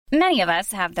Many of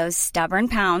us have those stubborn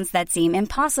pounds that seem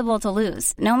impossible to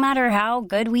lose, no matter how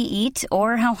good we eat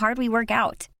or how hard we work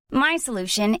out. My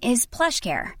solution is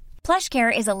PlushCare.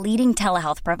 PlushCare is a leading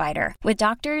telehealth provider with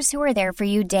doctors who are there for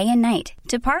you day and night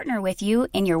to partner with you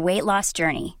in your weight loss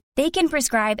journey. They can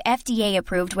prescribe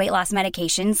FDA-approved weight loss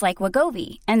medications like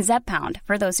Wegovy and Zepbound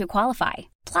for those who qualify.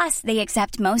 Plus, they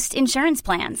accept most insurance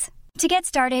plans. To get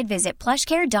started, visit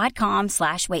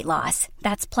plushcare.com/weightloss.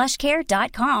 That's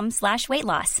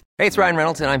plushcare.com/weightloss. Hey, it's Ryan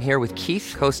Reynolds, and I'm here with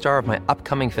Keith, co-star of my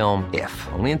upcoming film, If,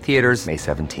 only in theaters May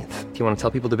 17th. Do you want to tell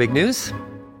people the big news?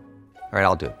 All right,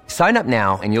 I'll do it. Sign up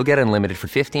now and you'll get unlimited for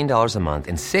 $15 a month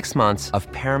and 6 months of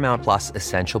Paramount Plus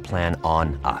Essential Plan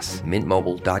on us.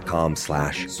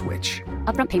 MintMobile.com/switch.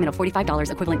 Upfront payment of $45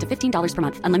 equivalent to $15 per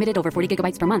month. Unlimited over 40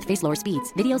 gigabytes per month. Face lower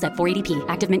speeds. Videos at 480p.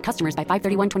 Active Mint customers by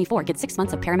 531.24 get 6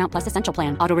 months of Paramount Plus Essential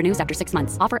Plan. Auto renews after 6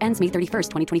 months. Offer ends May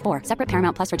 31st, 2024. Separate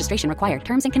Paramount Plus registration required.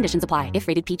 Terms and conditions apply if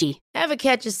rated PG. Ever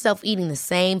catch yourself eating the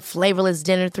same flavorless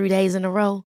dinner 3 days in a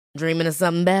row? Dreaming of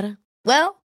something better?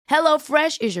 Well,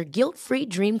 HelloFresh is your guilt-free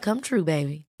dream come true,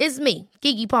 baby. It's me,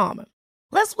 Keke Palmer.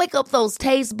 Let's wake up those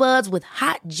taste buds with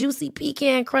hot, juicy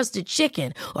pecan-crusted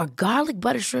chicken or garlic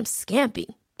butter shrimp scampi.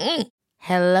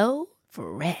 Hello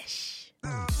Fresh.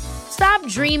 Stop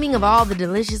dreaming of all the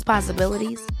delicious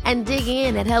possibilities and dig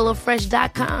in at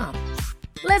HelloFresh.com.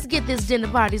 Let's get this dinner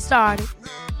party started.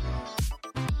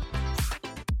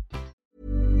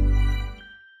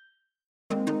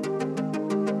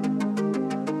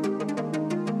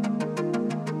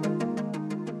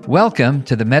 Welcome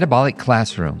to the Metabolic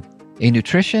Classroom, a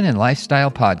nutrition and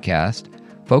lifestyle podcast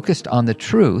focused on the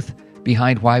truth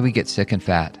behind why we get sick and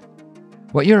fat.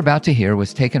 What you're about to hear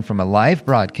was taken from a live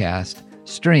broadcast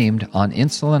streamed on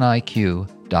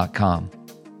InsulinIQ.com.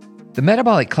 The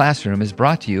Metabolic Classroom is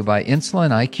brought to you by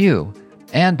Insulin IQ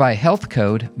and by Health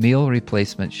Code Meal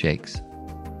Replacement Shakes.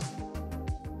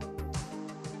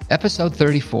 Episode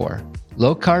 34,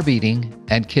 Low Carb Eating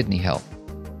and Kidney Health.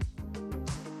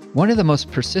 One of the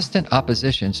most persistent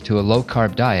oppositions to a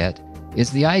low-carb diet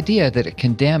is the idea that it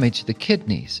can damage the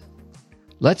kidneys.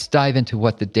 Let's dive into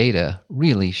what the data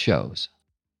really shows.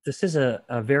 This is a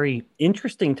very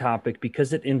interesting topic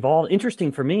because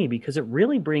interesting for me because it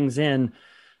really brings in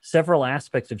several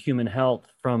aspects of human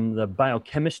health, from the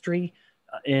biochemistry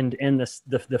and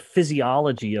the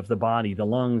physiology of the body, the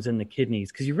lungs and the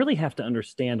kidneys, because you really have to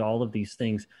understand all of these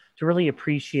things to really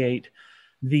appreciate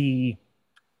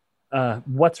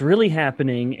what's really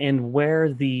happening and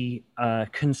where the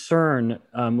concern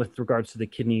with regards to the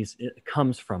kidneys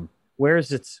comes from. Where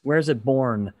is it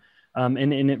born?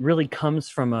 And it really comes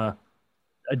from a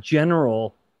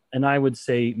general, and I would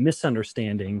say,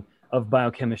 misunderstanding of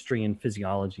biochemistry and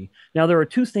physiology. Now, there are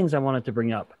two things I wanted to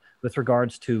bring up with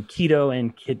regards to keto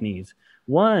and kidneys.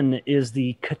 One is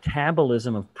the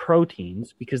catabolism of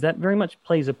proteins, because that very much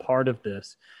plays a part of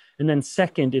this. And then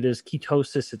second, it is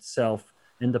ketosis itself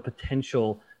and the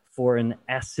potential for an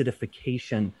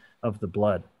acidification of the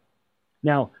blood.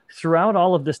 Now, throughout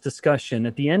all of this discussion,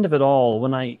 at the end of it all,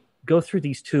 when I go through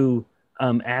these two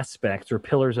aspects or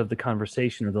pillars of the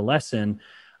conversation or the lesson,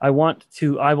 I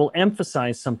will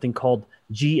emphasize something called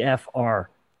GFR,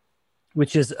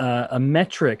 which is a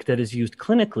metric that is used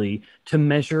clinically to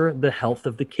measure the health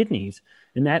of the kidneys.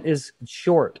 And that is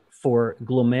short for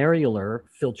glomerular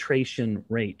filtration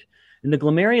rate. And the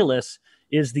glomerulus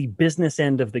is the business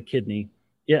end of the kidney.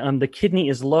 The kidney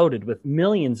is loaded with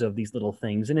millions of these little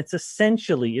things, and it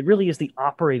really is the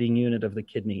operating unit of the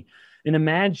kidney. And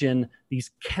imagine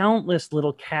these countless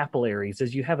little capillaries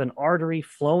as you have an artery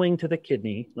flowing to the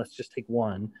kidney. Let's just take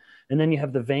one. And then you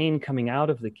have the vein coming out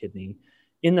of the kidney.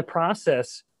 In the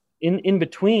process, in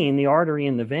between the artery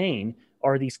and the vein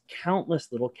are these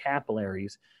countless little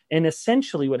capillaries. And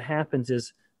essentially what happens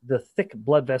is the thick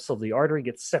blood vessel of the artery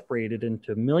gets separated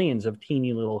into millions of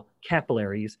teeny little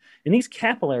capillaries. And these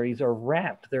capillaries are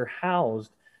wrapped, they're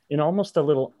housed in almost a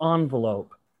little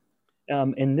envelope.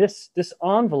 And this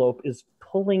envelope is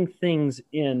pulling things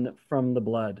in from the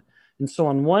blood. And so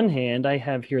on one hand, I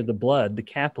have here the blood, the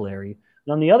capillary.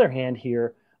 And on the other hand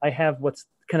here, I have what's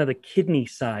kind of the kidney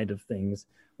side of things,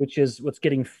 which is what's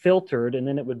getting filtered, and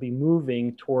then it would be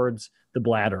moving towards the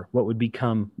bladder, what would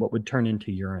turn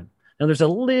into urine. Now, there's a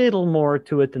little more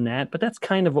to it than that, but that's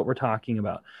kind of what we're talking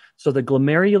about. So the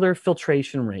glomerular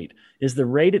filtration rate is the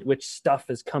rate at which stuff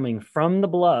is coming from the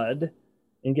blood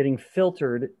and getting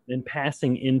filtered and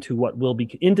passing into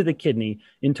into the kidney,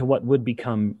 into what would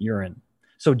become urine.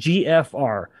 So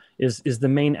GFR is the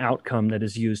main outcome that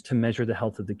is used to measure the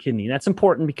health of the kidney. And that's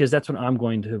important because that's what I'm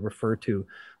going to refer to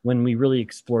when we really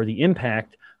explore the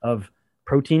impact of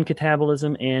protein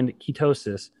catabolism and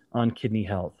ketosis on kidney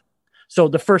health. So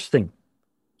the first thing,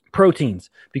 proteins,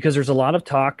 because there's a lot of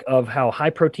talk of how high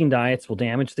protein diets will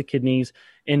damage the kidneys,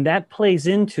 and that plays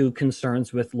into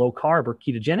concerns with low carb or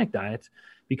ketogenic diets,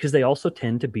 because they also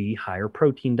tend to be higher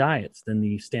protein diets than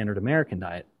the standard American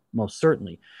diet, most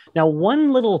certainly. Now,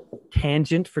 one little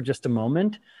tangent for just a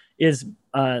moment is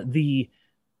I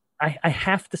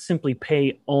have to simply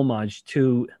pay homage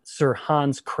to Sir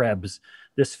Hans Krebs,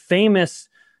 this famous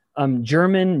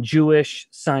German Jewish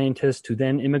scientist who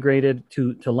then immigrated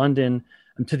to London,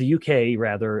 to the UK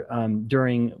rather,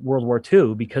 during World War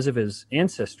II because of his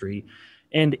ancestry.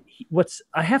 And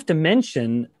I have to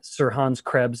mention Sir Hans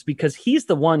Krebs because he's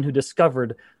the one who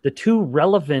discovered the two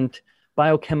relevant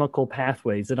biochemical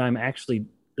pathways that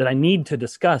I need to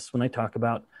discuss when I talk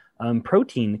about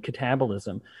protein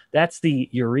catabolism. That's the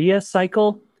urea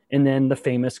cycle and then the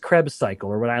famous Krebs cycle,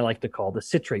 or what I like to call the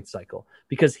citrate cycle,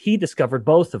 because he discovered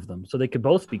both of them. So they could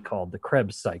both be called the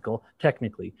Krebs cycle,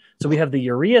 technically. So we have the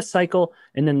urea cycle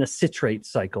and then the citrate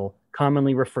cycle,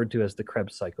 commonly referred to as the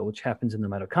Krebs cycle, which happens in the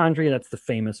mitochondria. That's the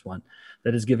famous one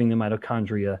that is giving the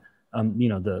mitochondria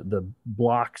the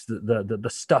blocks, the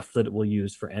stuff that it will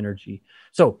use for energy.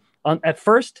 So at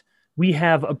first, we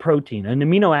have a protein, an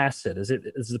amino acid. As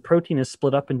the protein is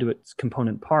split up into its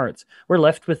component parts, we're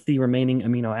left with the remaining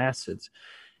amino acids.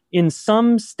 In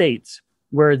some states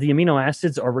where the amino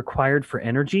acids are required for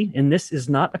energy, and this is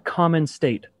not a common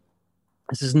state,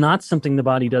 this is not something the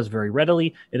body does very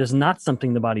readily. It is not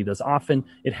something the body does often.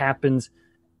 It happens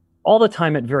all the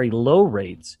time at very low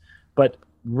rates, but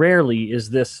rarely is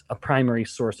this a primary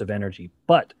source of energy.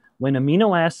 But when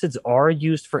amino acids are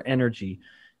used for energy,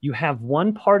 you have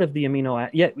one part of the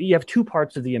you have two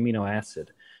parts of the amino acid.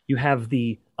 You have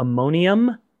the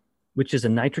ammonium, which is a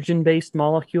nitrogen-based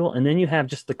molecule, and then you have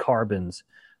just the carbons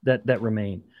that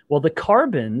remain. Well, the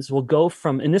carbons will go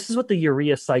from, and this is what the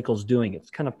urea cycle is doing.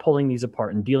 It's kind of pulling these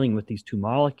apart and dealing with these two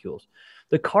molecules.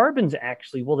 The carbons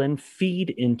actually will then feed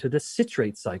into the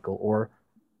citrate cycle, or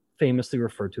famously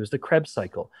referred to as the Krebs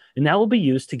cycle. And that will be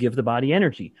used to give the body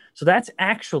energy. So that's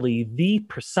actually the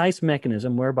precise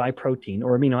mechanism whereby protein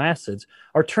or amino acids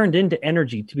are turned into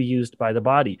energy to be used by the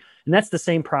body. And that's the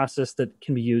same process that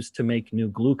can be used to make new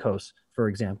glucose, for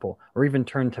example, or even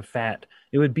turn to fat.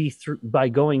 It would be by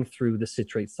going through the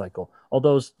citrate cycle.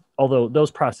 Although those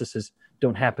processes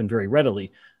don't happen very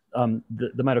readily,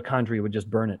 the mitochondria would just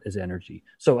burn it as energy.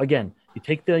 So again, you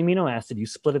take the amino acid, you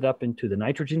split it up into the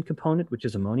nitrogen component, which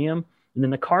is ammonium, and then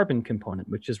the carbon component,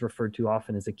 which is referred to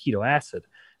often as a keto acid,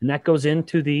 and that goes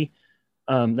into the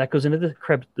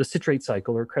citrate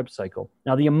cycle or Krebs cycle.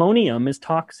 Now, the ammonium is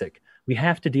toxic. We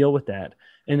have to deal with that,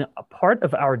 and a part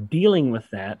of our dealing with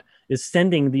that is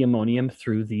sending the ammonium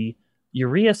through the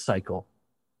urea cycle.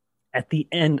 At the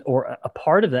end, or a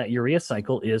part of that urea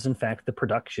cycle, is in fact the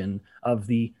production of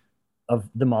the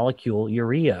molecule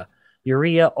urea.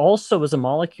 Urea also is a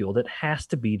molecule that has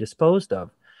to be disposed of.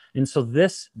 And so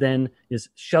this then is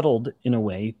shuttled in a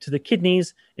way to the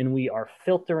kidneys, and we are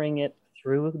filtering it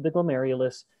through the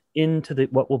glomerulus into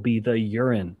what will be the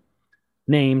urine,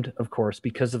 named, of course,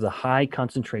 because of the high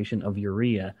concentration of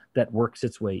urea that works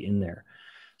its way in there.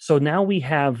 So now we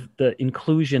have the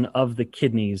inclusion of the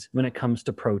kidneys when it comes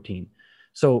to protein.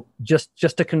 So just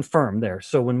to confirm there,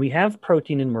 so when we have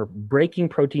protein and we're breaking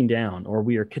protein down, or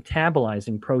we are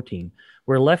catabolizing protein,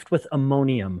 we're left with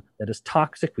ammonium that is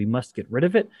toxic. We must get rid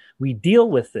of it. We deal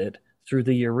with it through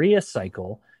the urea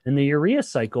cycle, and the urea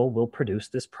cycle will produce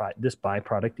this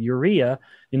byproduct urea.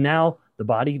 And now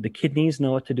the kidneys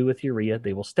know what to do with urea.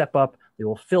 They will step up, they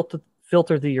will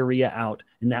filter the urea out,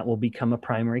 and that will become a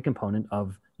primary component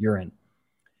of urine.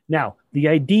 Now, the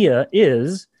idea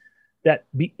is that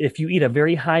if you eat a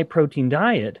very high protein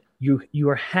diet, you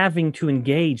are having to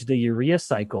engage the urea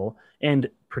cycle and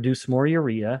produce more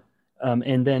urea,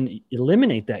 and then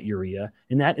eliminate that urea,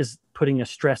 and that is putting a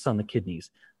stress on the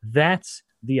kidneys. That's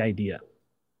the idea.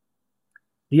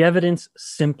 The evidence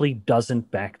simply doesn't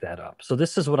back that up. So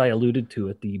this is what I alluded to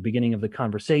at the beginning of the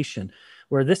conversation,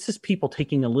 where this is people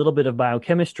taking a little bit of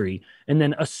biochemistry and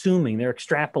then assuming, they're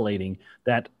extrapolating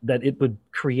that it would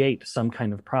create some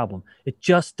kind of problem. It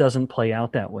just doesn't play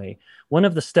out that way. One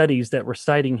of the studies that we're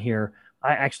citing here,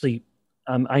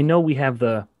 I know we have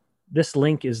this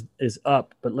link is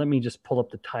up, but let me just pull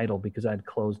up the title because I'd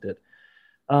closed it.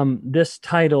 This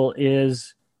title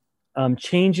is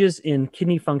Changes in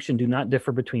Kidney Function Do Not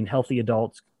Differ Between Healthy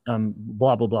Adults,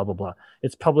 blah, blah, blah, blah, blah.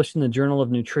 It's published in the Journal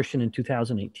of Nutrition in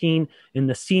 2018, and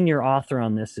the senior author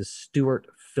on this is Stuart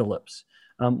Phillips,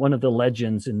 one of the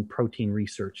legends in protein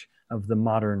research of the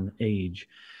modern age.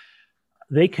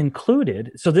 They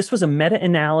concluded, so this was a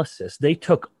meta-analysis. They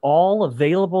took all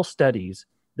available studies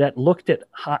that looked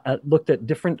at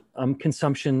different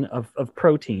consumption of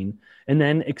protein and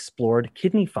then explored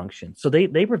kidney function. So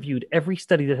they reviewed every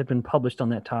study that had been published on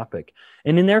that topic.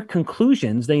 And in their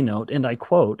conclusions, they note, and I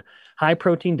quote, high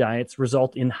protein diets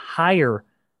result in higher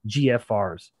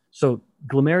GFRs. So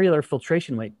glomerular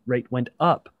filtration rate went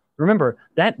up. Remember,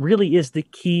 that really is the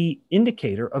key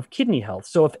indicator of kidney health.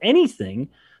 So if anything,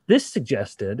 this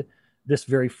suggested, this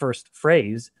very first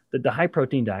phrase, that the high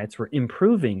protein diets were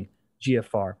improving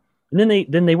GFR. And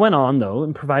then they went on, though,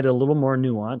 and provided a little more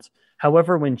nuance.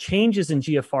 However, when changes in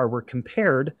GFR were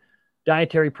compared,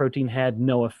 dietary protein had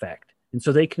no effect. And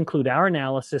so they conclude our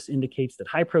analysis indicates that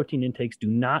high protein intakes do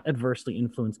not adversely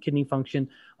influence kidney function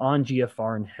on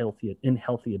GFR in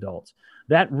healthy adults.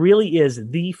 That really is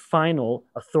the final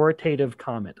authoritative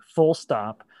comment, full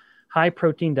stop. High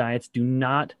protein diets do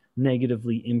not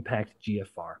negatively impact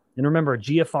GFR. And remember,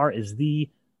 GFR is the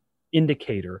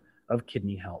indicator of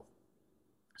kidney health.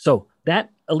 So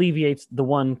that alleviates the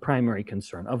one primary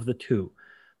concern of the two,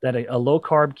 that a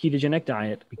low-carb ketogenic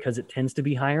diet, because it tends to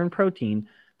be higher in protein,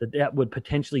 that would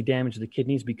potentially damage the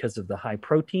kidneys because of the high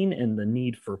protein and the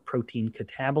need for protein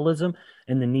catabolism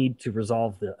and the need to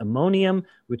resolve the ammonium,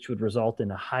 which would result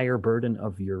in a higher burden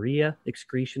of urea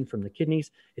excretion from the kidneys.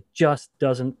 It just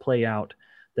doesn't play out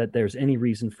that there's any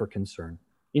reason for concern.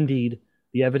 Indeed,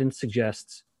 the evidence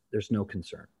suggests there's no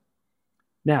concern.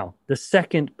 Now, the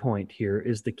second point here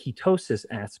is the ketosis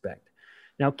aspect.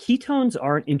 Now, ketones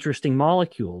are interesting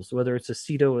molecules, whether it's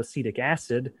acetoacetic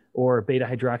acid or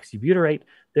beta-hydroxybutyrate.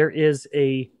 There is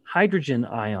a hydrogen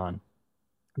ion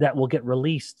that will get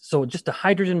released. So just a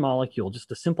hydrogen molecule,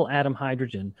 just a simple atom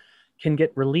hydrogen, can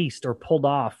get released or pulled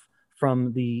off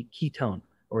from the ketone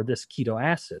or this keto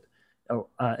acid.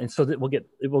 And so that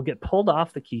it will get pulled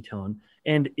off the ketone,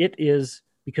 and it is,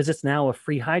 because it's now a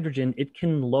free hydrogen, it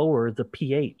can lower the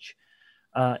pH.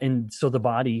 And so the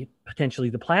body, potentially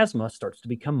the plasma, starts to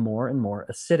become more and more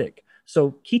acidic.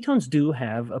 So ketones do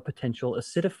have a potential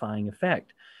acidifying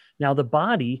effect. Now, the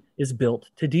body is built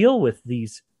to deal with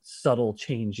these subtle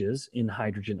changes in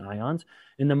hydrogen ions.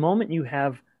 And the moment you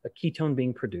have a ketone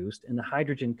being produced and the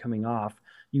hydrogen coming off,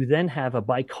 you then have a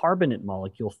bicarbonate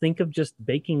molecule. Think of just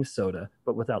baking soda,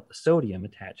 but without the sodium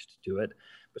attached to it.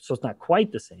 So it's not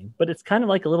quite the same, but it's kind of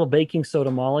like a little baking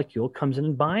soda molecule comes in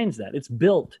and binds that. It's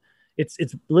built. It's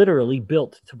literally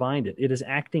built to bind it. It is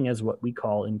acting as what we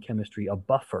call in chemistry a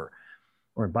buffer,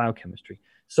 or in biochemistry.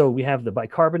 So we have the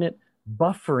bicarbonate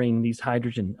buffering these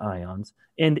hydrogen ions,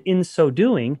 and in so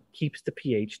doing, keeps the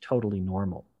pH totally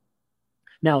normal.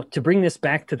 Now, to bring this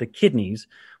back to the kidneys,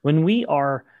 when we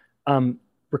are when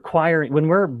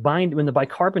the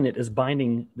bicarbonate is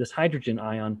binding this hydrogen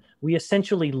ion, we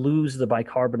essentially lose the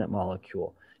bicarbonate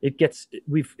molecule.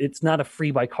 It's not a free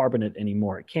bicarbonate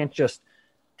anymore. It can't just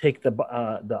take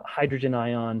the hydrogen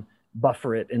ion,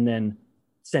 buffer it, and then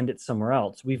send it somewhere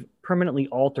else. We've permanently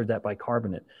altered that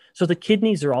bicarbonate. So the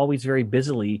kidneys are always very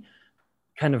busily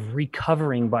kind of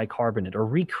recovering bicarbonate or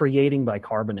recreating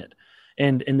bicarbonate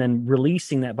and then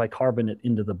releasing that bicarbonate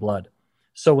into the blood.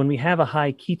 So when we have a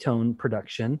high ketone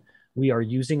production, we are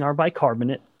using our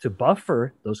bicarbonate to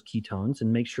buffer those ketones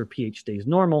and make sure pH stays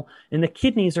normal. And the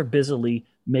kidneys are busily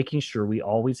making sure we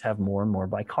always have more and more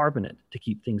bicarbonate to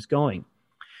keep things going.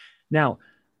 Now,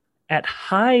 at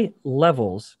high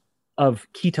levels of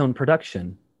ketone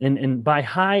production, and by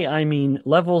high, I mean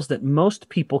levels that most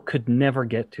people could never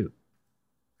get to.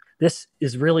 This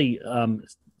is really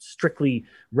strictly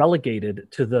relegated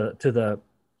to the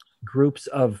groups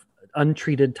of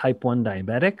untreated type 1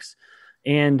 diabetics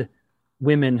and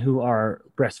women who are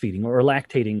breastfeeding or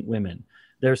lactating women.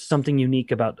 There's something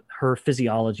unique about her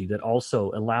physiology that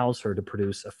also allows her to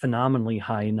produce a phenomenally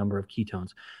high number of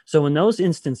ketones. So in those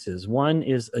instances, one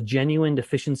is a genuine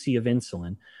deficiency of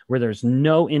insulin, where there's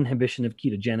no inhibition of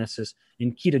ketogenesis,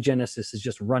 and ketogenesis is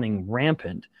just running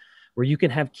rampant, where you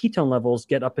can have ketone levels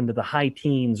get up into the high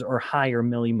teens or higher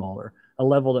millimolar, a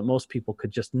level that most people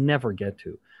could just never get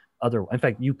to. In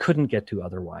fact, you couldn't get to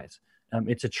otherwise.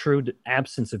 It's a true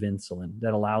absence of insulin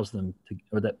that allows them to,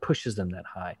 or that pushes them that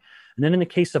high. And then in the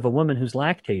case of a woman who's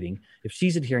lactating, if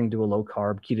she's adhering to a low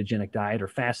carb ketogenic diet or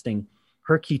fasting,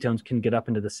 her ketones can get up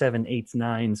into the 7, 8s,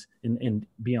 9s and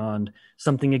beyond,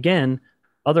 something again,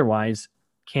 otherwise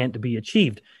can't be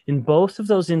achieved. In both of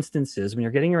those instances, when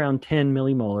you're getting around 10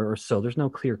 millimolar or so, there's no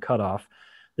clear cutoff,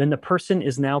 then the person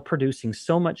is now producing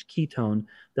so much ketone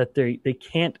that they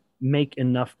can't make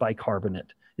enough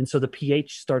bicarbonate. And so the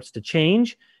pH starts to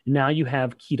change. And now you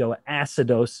have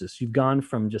ketoacidosis. You've gone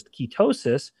from just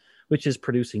ketosis, which is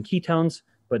producing ketones,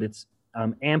 but it's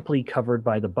amply covered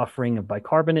by the buffering of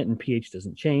bicarbonate and pH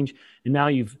doesn't change. And now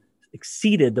you've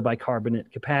exceeded the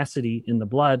bicarbonate capacity in the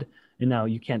blood, and now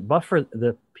you can't buffer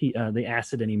the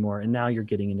acid anymore, and now you're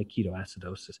getting into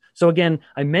ketoacidosis. So again,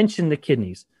 I mentioned the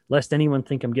kidneys, lest anyone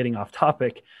think I'm getting off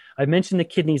topic. I mentioned the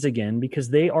kidneys again because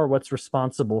they are what's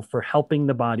responsible for helping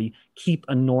the body keep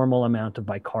a normal amount of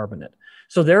bicarbonate.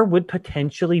 So there would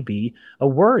potentially be a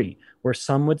worry where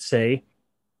some would say,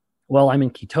 well, I'm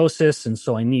in ketosis, and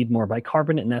so I need more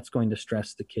bicarbonate, and that's going to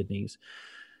stress the kidneys.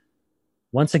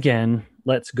 Once again,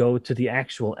 let's go to the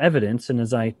actual evidence. And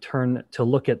as I turn to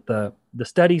look at the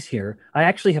studies here, I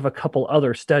actually have a couple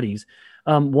other studies.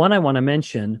 One I want to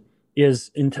mention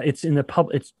is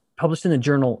it's published in the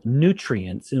journal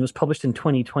Nutrients, and it was published in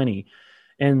 2020.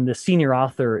 And the senior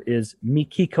author is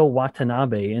Mikiko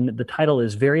Watanabe, and the title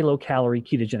is Very Low Calorie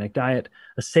Ketogenic Diet,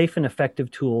 a Safe and Effective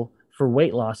Tool for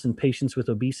Weight Loss in Patients with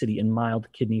Obesity and Mild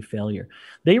Kidney Failure.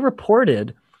 They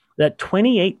reported that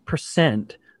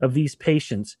 28% of these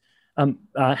patients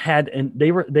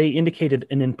they indicated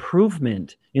an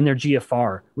improvement in their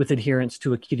GFR with adherence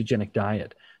to a ketogenic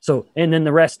diet. So, and then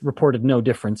the rest reported no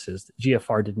differences.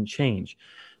 GFR didn't change.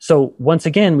 So once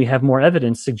again, we have more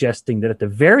evidence suggesting that at the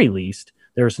very least,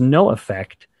 there's no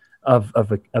effect of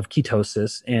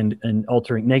ketosis and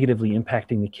negatively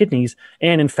impacting the kidneys.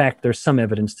 And in fact, there's some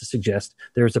evidence to suggest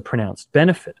there's a pronounced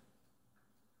benefit.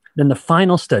 Then the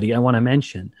final study I want to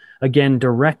mention, again,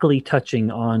 directly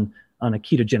touching on a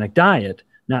ketogenic diet,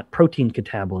 not protein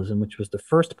catabolism, which was the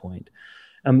first point.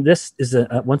 This is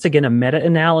once again a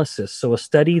meta-analysis, so a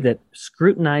study that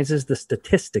scrutinizes the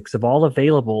statistics of all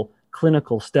available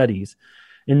clinical studies.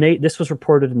 And this was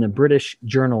reported in the British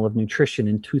Journal of Nutrition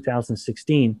in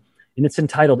 2016, and it's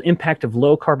entitled Impact of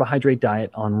Low Carbohydrate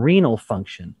Diet on Renal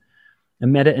Function, a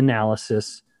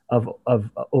meta-analysis of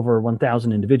over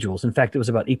 1,000 individuals. In fact, it was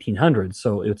about 1,800,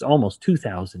 so it's almost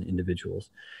 2,000 individuals.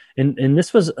 And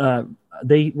this was,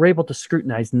 they were able to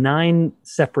scrutinize 9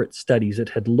 separate studies that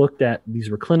had looked at, these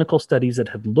were clinical studies that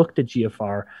had looked at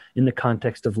GFR in the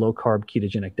context of low-carb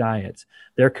ketogenic diets.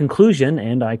 Their conclusion,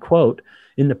 and I quote,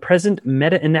 in the present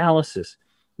meta-analysis,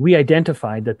 we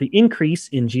identified that the increase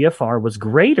in GFR was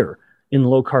greater in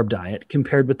low-carb diet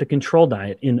compared with the control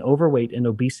diet in overweight and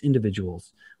obese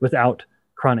individuals without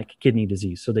chronic kidney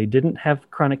disease. So they didn't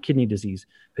have chronic kidney disease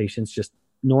patients, just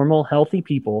normal, healthy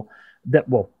people that,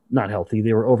 well, not healthy,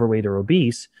 they were overweight or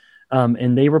obese.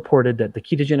 And they reported that the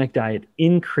ketogenic diet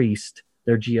increased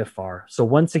their GFR. So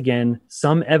once again,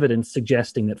 some evidence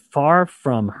suggesting that far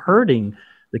from hurting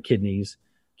the kidneys,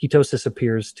 ketosis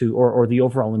appears to, or the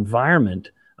overall environment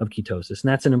of ketosis,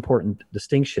 and that's an important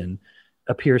distinction,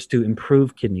 appears to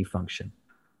improve kidney function.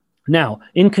 Now,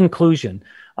 in conclusion,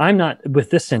 I'm not, with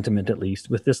this sentiment at least,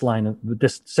 with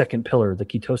this second pillar, the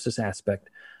ketosis aspect,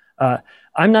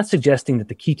 I'm not suggesting that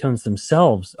the ketones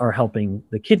themselves are helping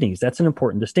the kidneys. That's an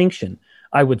important distinction.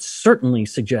 I would certainly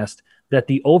suggest that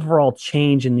the overall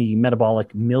change in the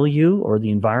metabolic milieu or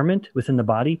the environment within the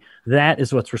body, that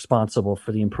is what's responsible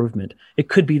for the improvement. It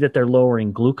could be that they're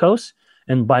lowering glucose,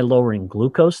 and by lowering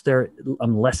glucose, they're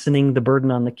lessening the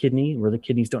burden on the kidney, where the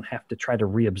kidneys don't have to try to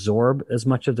reabsorb as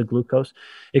much of the glucose.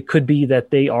 It could be that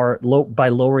they are, by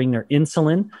lowering their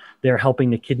insulin, they're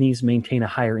helping the kidneys maintain a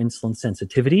higher insulin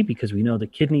sensitivity, because we know the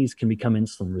kidneys can become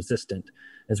insulin resistant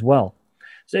as well.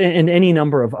 So, and any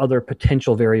number of other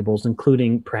potential variables,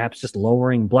 including perhaps just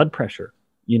lowering blood pressure,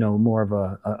 more of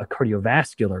a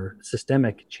cardiovascular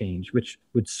systemic change, which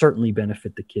would certainly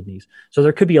benefit the kidneys. So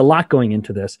there could be a lot going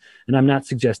into this, and I'm not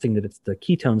suggesting that it's the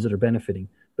ketones that are benefiting,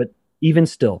 but even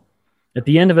still, at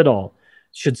the end of it all,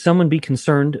 should someone be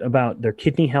concerned about their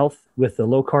kidney health with a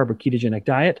low-carb or ketogenic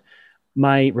diet?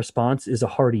 My response is a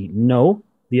hearty no.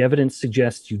 The evidence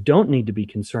suggests you don't need to be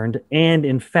concerned, and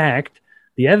in fact,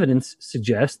 the evidence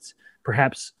suggests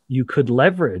perhaps you could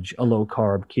leverage a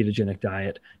low-carb ketogenic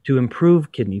diet to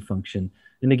improve kidney function.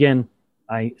 And again,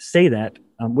 I say that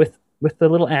with the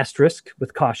little asterisk,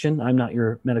 with caution. I'm not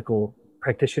your medical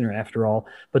practitioner after all,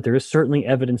 but there is certainly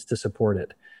evidence to support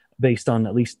it based on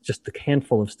at least just the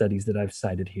handful of studies that I've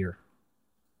cited here.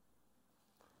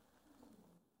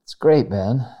 It's great,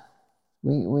 Ben.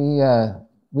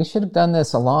 We should have done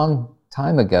this a long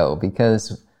time ago,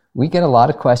 because we get a lot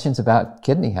of questions about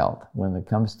kidney health when it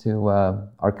comes to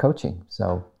our coaching.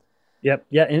 So, yep,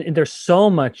 yeah, and there's so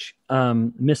much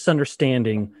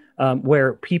misunderstanding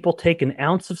where people take an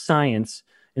ounce of science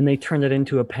and they turn it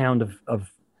into a pound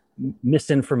of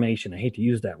misinformation. I hate to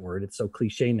use that word; it's so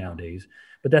cliche nowadays,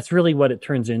 but that's really what it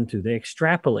turns into. They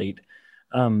extrapolate.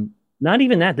 Not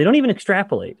even that; they don't even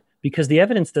extrapolate, because the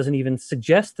evidence doesn't even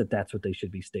suggest that that's what they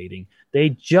should be stating. They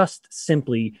just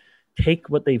simply take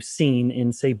what they've seen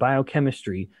in, say,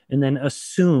 biochemistry, and then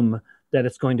assume that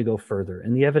it's going to go further,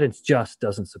 and the evidence just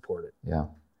doesn't support it. Yeah.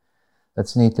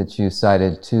 That's neat that you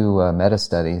cited two meta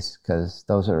studies, because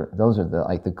those are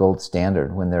the gold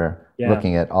standard when they're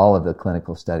looking at all of the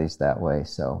clinical studies that way.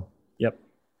 So yep,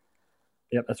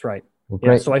 that's right. Well,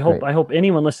 great. So I hope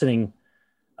anyone listening,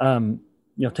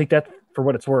 take that for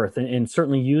what it's worth, and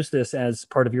certainly use this as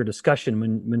part of your discussion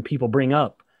when people bring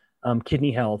up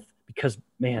kidney health, because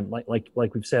man,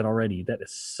 like we've said already, that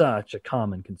is such a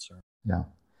common concern. Yeah.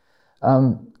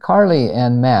 Carly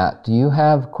and Matt, do you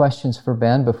have questions for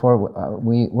Ben before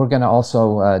we're going to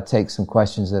also take some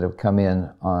questions that have come in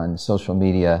on social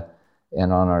media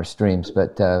and on our streams?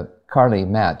 But Carly,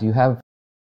 Matt, do you have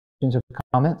questions or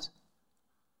comments?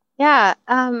 Yeah,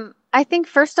 I think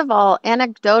first of all,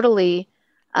 anecdotally,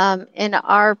 in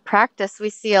our practice,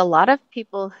 we see a lot of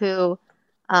people who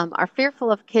are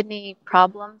fearful of kidney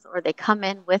problems, or they come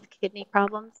in with kidney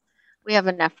problems. We have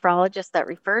a nephrologist that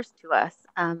refers to us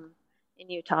in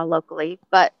Utah locally,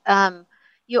 but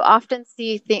you often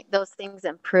see those things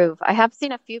improve. I have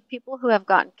seen a few people who have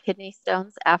gotten kidney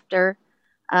stones after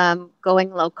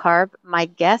going low carb. My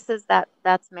guess is that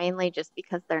that's mainly just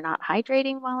because they're not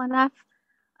hydrating well enough,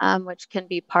 which can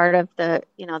be part of the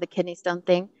kidney stone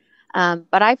thing.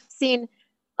 But I've seen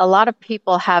a lot of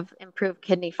people have improved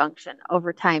kidney function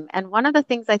over time. And one of the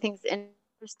things I think is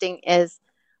interesting is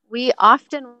we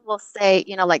often will say,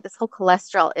 like this whole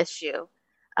cholesterol issue,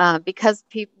 because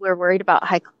we're worried about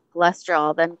high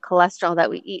cholesterol, then cholesterol that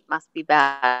we eat must be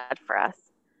bad for us.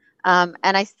 And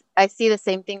I see the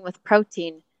same thing with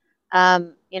protein.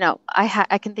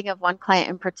 I can think of one client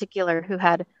in particular who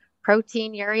had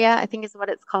proteinuria, I think is what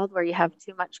it's called, where you have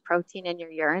too much protein in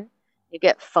your urine. You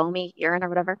get foamy urine or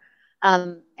whatever.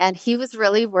 And he was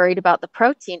really worried about the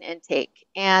protein intake.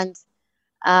 And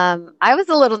I was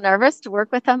a little nervous to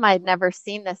work with him. I had never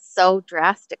seen this so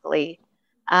drastically.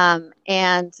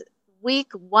 And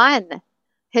week 1,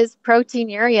 his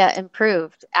proteinuria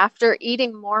improved after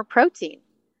eating more protein.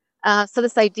 So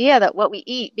this idea that what we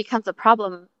eat becomes a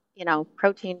problem,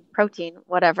 protein,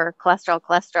 whatever,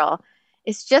 cholesterol,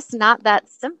 it's just not that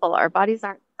simple. Our bodies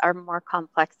are more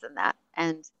complex than that.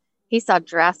 And he saw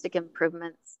drastic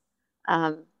improvements,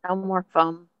 no more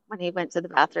foam when he went to the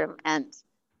bathroom. And,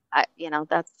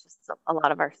 that's just a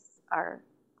lot of our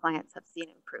clients have seen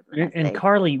improvement. And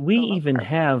Carly, we even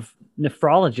have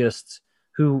nephrologists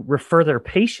who refer their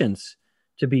patients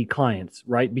to be clients,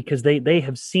 right? Because they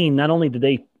have seen, not only do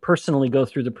they personally go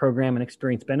through the program and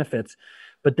experience benefits,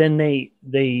 but then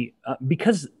they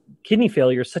because kidney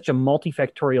failure is such a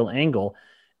multifactorial angle,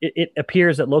 it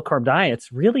appears that low carb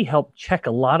diets really help check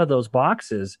a lot of those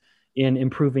boxes in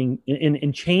improving,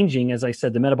 in changing, as I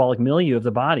said, the metabolic milieu of the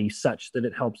body such that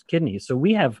it helps kidneys. So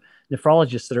we have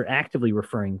nephrologists that are actively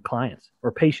referring clients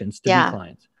or patients to be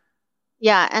clients.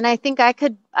 Yeah, and I think I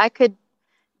could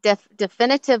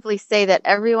definitively say that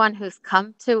everyone who's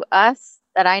come to us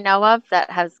that I know of that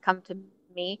has come to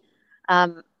me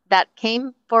that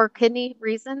came for kidney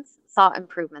reasons saw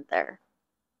improvement there.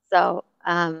 So,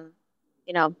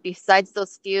 besides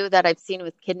those few that I've seen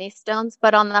with kidney stones,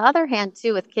 but on the other hand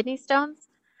too, with kidney stones,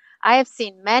 I have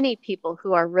seen many people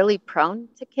who are really prone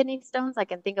to kidney stones. I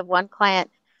can think of one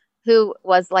client who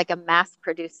was like a mass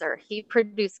producer. He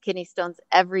produced kidney stones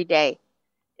every day.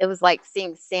 It was like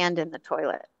seeing sand in the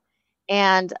toilet.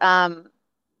 And,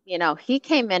 he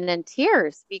came in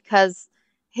tears because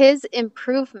his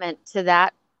improvement to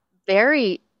that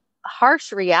very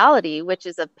harsh reality, which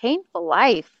is a painful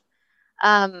life,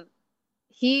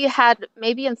 he had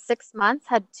maybe in 6 months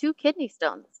had 2 kidney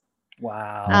stones.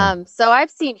 Wow. So I've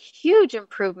seen huge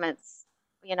improvements,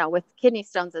 with kidney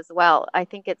stones as well. I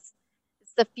think it's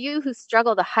the few who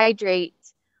struggle to hydrate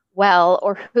well,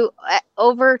 or who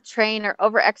overtrain or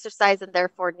overexercise and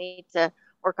therefore need to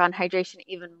work on hydration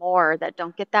even more, that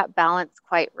don't get that balance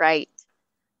quite right.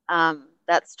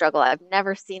 That struggle. I've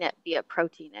never seen it be a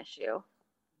protein issue.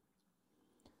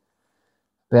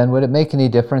 Ben, would it make any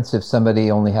difference if somebody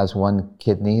only has one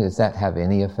kidney? Does that have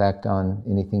any effect on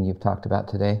anything you've talked about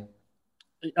today?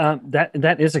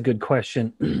 That is a good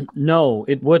question. No,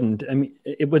 it wouldn't. I mean,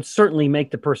 it would certainly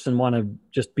make the person want to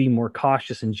just be more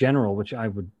cautious in general, which I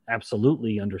would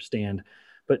absolutely understand.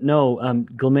 But no,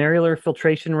 glomerular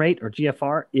filtration rate, or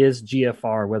GFR, is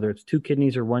GFR. Whether it's 2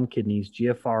 kidneys or 1 kidneys,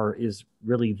 GFR is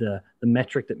really the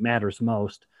metric that matters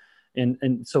most.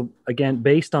 And so again,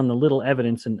 based on the little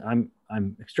evidence, and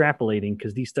I'm extrapolating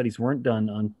because these studies weren't done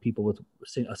on people with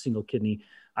a single kidney,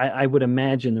 I would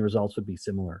imagine the results would be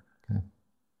similar. Okay.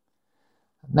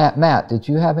 Matt, did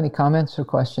you have any comments or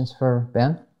questions for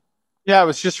Ben? Yeah, it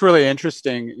was just really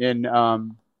interesting in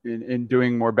in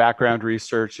doing more background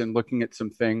research and looking at some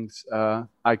things,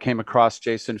 I came across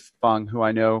Jason Fung, who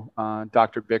I know,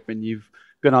 Dr. Bickman, you've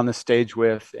been on the stage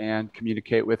with and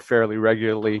communicate with fairly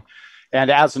regularly. And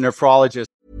as a nephrologist,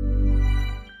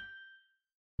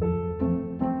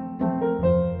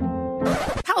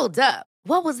 Hold up.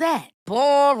 What was that?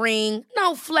 Boring.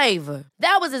 No flavor.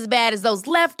 That was as bad as those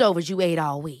leftovers you ate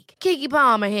all week. Keke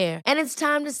Palmer here. And it's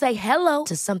time to say hello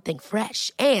to something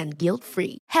fresh and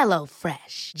guilt-free. Hello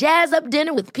Fresh. Jazz up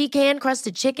dinner with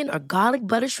pecan-crusted chicken or garlic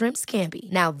butter shrimp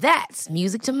scampi. Now that's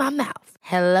music to my mouth.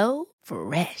 Hello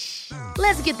Fresh.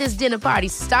 Let's get this dinner party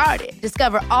started.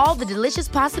 Discover all the delicious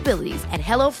possibilities at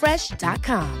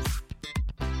hellofresh.com.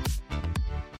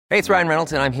 Hey, it's Ryan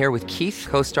Reynolds, and I'm here with Keith,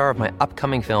 co-star of my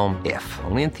upcoming film, If,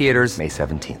 only in theaters May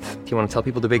 17th. Do you want to tell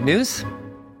people the big news?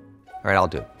 All right, I'll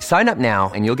do it. Sign up now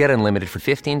and you'll get unlimited for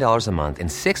 $15 a month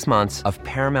and 6 months of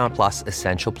Paramount Plus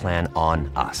Essential Plan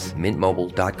on us.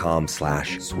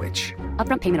 MintMobile.com/switch.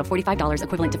 Upfront payment of $45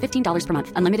 equivalent to $15 per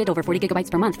month. Unlimited over 40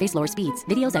 gigabytes per month. Face lower speeds.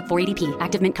 Videos at 480p.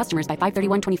 Active Mint customers by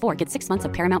 531.24 get 6 months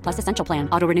of Paramount Plus Essential Plan.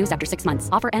 Auto renews after 6 months.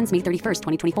 Offer ends May 31st,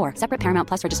 2024. Separate Paramount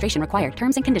Plus registration required.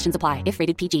 Terms and conditions apply if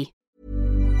rated PG.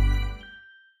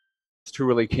 who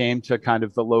really came to kind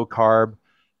of the low carb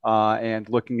and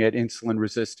looking at insulin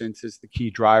resistance as the key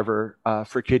driver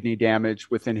for kidney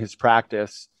damage within his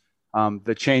practice.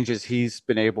 The changes he's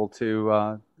been able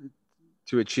to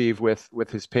achieve with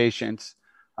his patients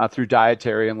through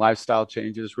dietary and lifestyle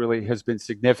changes really has been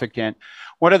significant.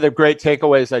 One of the great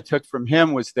takeaways I took from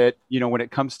him was that, when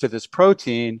it comes to this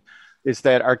protein, is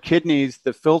that our kidneys,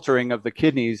 the filtering of the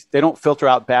kidneys, they don't filter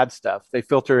out bad stuff. They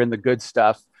filter in the good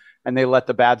stuff, and they let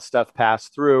the bad stuff pass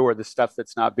through, or the stuff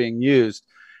that's not being used.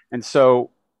 And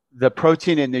so the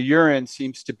protein in the urine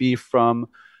seems to be from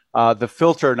the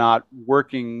filter not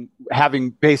working,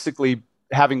 having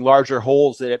larger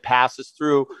holes that it passes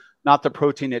through, not the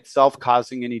protein itself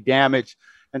causing any damage.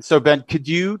 And so, Ben, could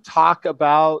you talk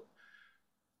about,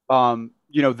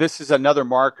 this is another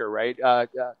marker, right?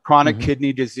 Chronic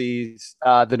kidney disease,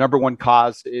 the number one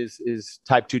cause is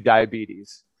type 2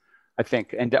 diabetes, I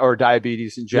think, or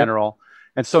diabetes in general. Yep.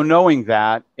 And so knowing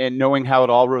that and knowing how it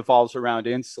all revolves around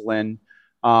insulin,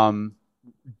 can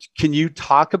you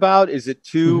talk about, is it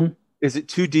too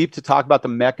deep to talk about the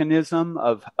mechanism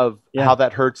of how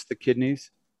that hurts the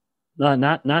kidneys?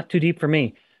 Not too deep for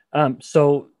me.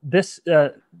 So this,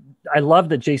 I love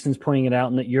that Jason's pointing it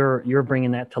out and that you're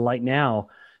bringing that to light now.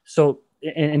 So,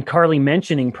 and Carly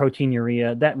mentioning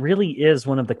proteinuria, that really is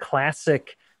one of the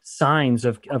classic signs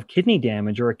of kidney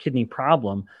damage or a kidney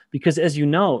problem, because as you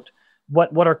note,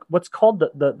 what's called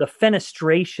the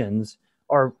fenestrations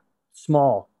are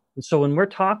small. And so when we're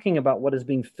talking about what is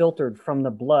being filtered from the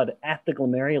blood at the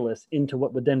glomerulus into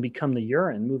what would then become the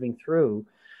urine moving through,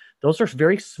 those are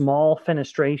very small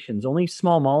fenestrations. Only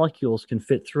small molecules can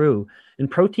fit through, and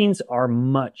proteins are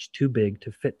much too big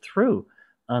to fit through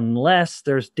unless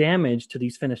there's damage to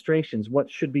these fenestrations. What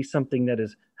should be something that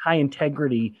is high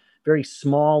integrity, very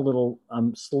small little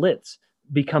slits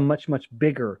become much, much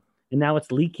bigger. And now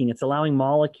it's leaking. It's allowing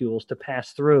molecules to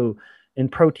pass through, and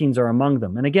proteins are among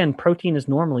them. And again, protein is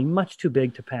normally much too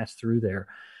big to pass through there.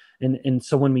 And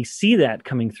so when we see that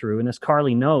coming through, and as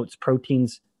Carly notes,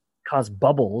 proteins cause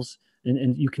bubbles,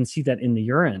 and you can see that in the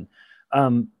urine.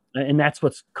 And that's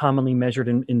what's commonly measured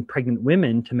in pregnant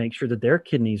women to make sure that their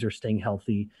kidneys are staying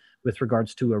healthy with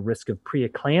regards to a risk of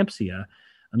preeclampsia.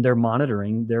 And they're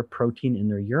monitoring their protein in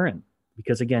their urine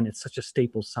because, again, it's such a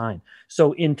staple sign.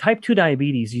 So in type 2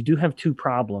 diabetes, you do have two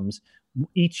problems,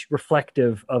 each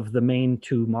reflective of the main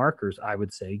two markers, I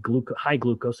would say, high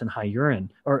glucose and high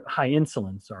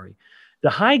insulin, sorry. The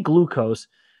high glucose,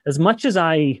 as much as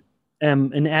I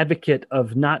am an advocate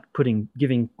of not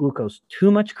giving glucose too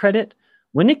much credit,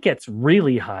 when it gets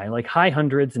really high, like high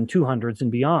hundreds and 200s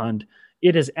and beyond,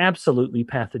 it is absolutely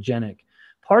pathogenic.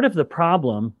 Part of the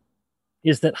problem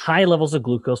is that high levels of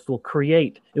glucose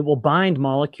will bind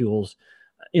molecules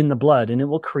in the blood, and it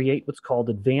will create what's called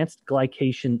advanced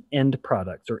glycation end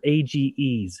products, or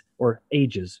AGEs, or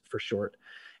AGEs for short.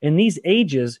 And these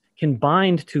AGEs can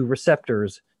bind to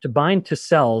receptors, to bind to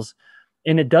cells,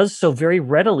 and it does so very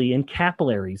readily in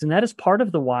capillaries. And that is part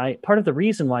of the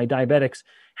reason why diabetics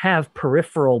have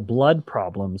peripheral blood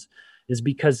problems, is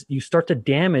because you start to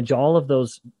damage all of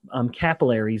those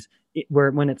capillaries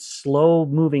when it's slow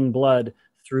moving blood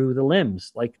through the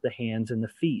limbs, like the hands and the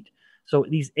feet. So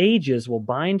these AGEs will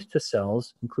bind to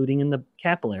cells, including in the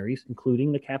capillaries,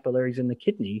 including the capillaries in the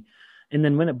kidney. And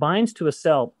then when it binds to a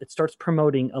cell, it starts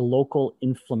promoting a local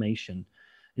inflammation.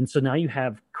 And so now you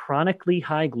have chronically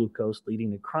high glucose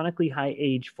leading to chronically high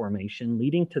age formation,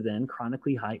 leading to then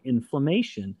chronically high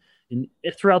inflammation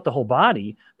throughout the whole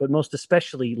body, but most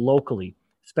especially locally,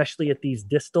 especially at these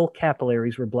distal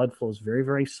capillaries where blood flow is very,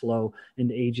 very slow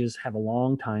and ages have a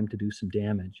long time to do some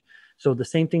damage. So the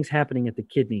same thing's happening at the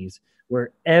kidneys, where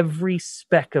every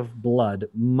speck of blood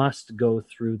must go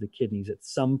through the kidneys at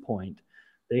some point.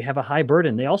 They have a high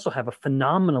burden. They also have a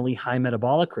phenomenally high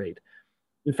metabolic rate.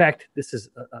 In fact, this is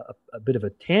a bit of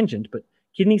a tangent, but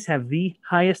kidneys have the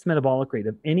highest metabolic rate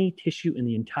of any tissue in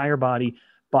the entire body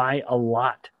by a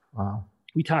lot. Wow.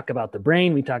 We talk about the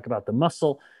brain, we talk about the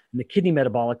muscle, and the kidney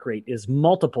metabolic rate is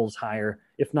multiples higher,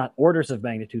 if not orders of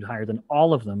magnitude higher than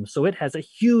all of them. So it has a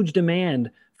huge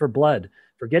demand for blood,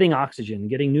 for getting oxygen,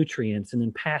 getting nutrients, and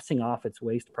then passing off its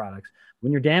waste products.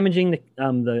 When you're damaging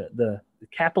the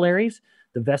capillaries,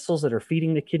 the vessels that are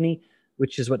feeding the kidney,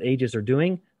 which is what ages are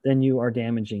doing, then you are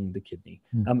damaging the kidney.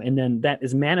 And then that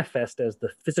is manifest as the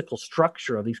physical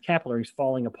structure of these capillaries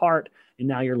falling apart, and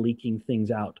now you're leaking things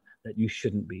out that you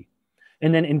shouldn't be.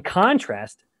 And then in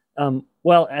contrast,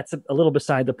 well, that's a little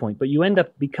beside the point, but you end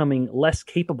up becoming less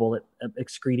capable at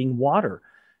excreting water.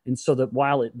 And so that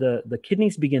while the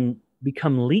kidneys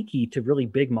become leaky to really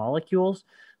big molecules,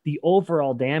 the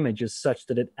overall damage is such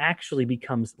that it actually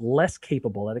becomes less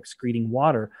capable at excreting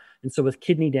water. And so with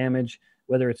kidney damage,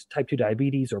 whether it's type 2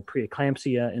 diabetes or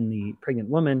preeclampsia in the pregnant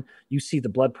woman, you see the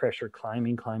blood pressure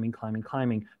climbing.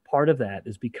 Part of that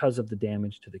is because of the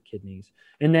damage to the kidneys.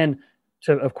 And then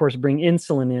to, of course, bring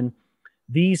insulin in,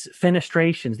 these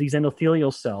fenestrations, these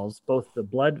endothelial cells, both the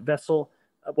blood vessel,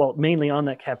 well, mainly on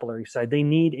that capillary side, they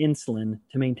need insulin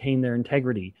to maintain their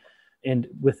integrity. And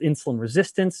with insulin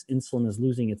resistance, insulin is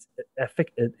losing its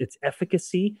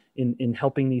efficacy in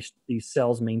helping these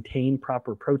cells maintain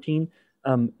proper protein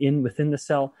within the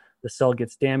cell. The cell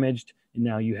gets damaged, and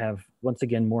now you have once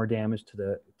again more damage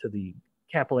to the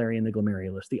capillary and the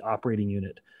glomerulus, the operating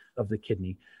unit of the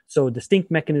kidney. So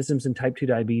distinct mechanisms in type 2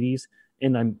 diabetes,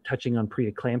 and I'm touching on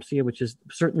preeclampsia, which is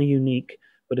certainly unique,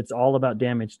 but it's all about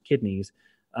damaged kidneys.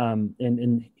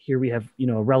 And here we have,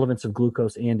 a relevance of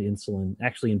glucose and insulin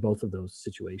actually in both of those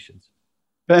situations.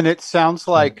 Ben, it sounds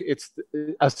like it's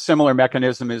a similar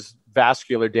mechanism as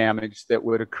vascular damage that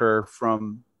would occur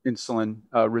from insulin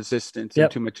resistance and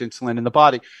too much insulin in the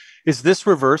body. Is this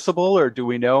reversible, or do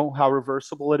we know how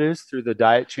reversible it is through the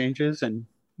diet changes? And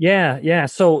Yeah.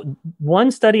 So one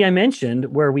study I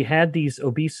mentioned where we had these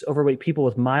obese, overweight people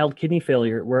with mild kidney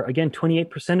failure, where again,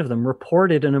 28% of them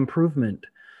reported an improvement.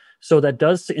 So that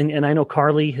does, and I know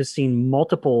Carly has seen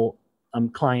multiple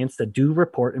clients that do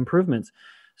report improvements.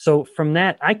 So from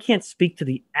that, I can't speak to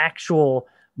the actual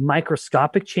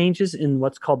microscopic changes in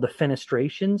what's called the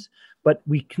fenestrations, but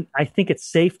I think it's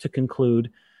safe to conclude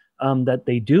that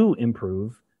they do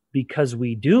improve, because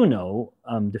we do know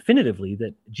definitively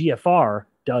that GFR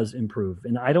does improve.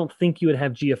 And I don't think you would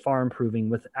have GFR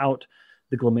improving without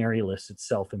the glomerulus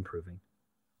itself improving.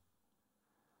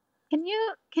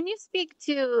 Can you speak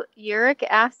to uric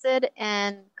acid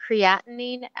and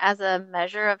creatinine as a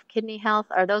measure of kidney health?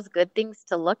 Are those good things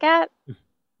to look at?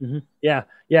 Mm-hmm. Yeah.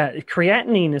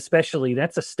 Creatinine especially,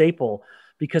 that's a staple,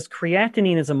 because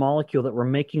creatinine is a molecule that we're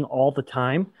making all the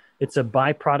time. It's a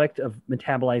byproduct of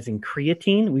metabolizing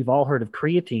creatine. We've all heard of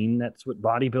creatine. That's what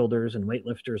bodybuilders and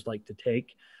weightlifters like to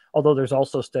take. Although there's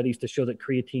also studies to show that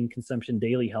creatine consumption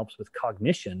daily helps with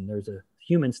cognition. There's a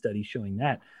human study showing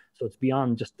that. So it's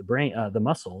beyond just the brain, the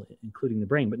muscle, including the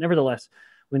brain. But nevertheless,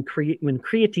 when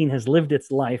creatine has lived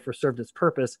its life or served its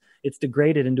purpose, it's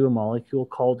degraded into a molecule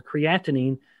called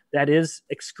creatinine that is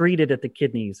excreted at the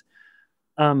kidneys.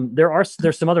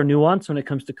 There's some other nuance when it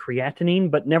comes to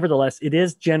creatinine, but nevertheless, it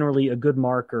is generally a good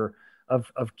marker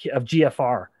of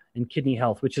GFR and kidney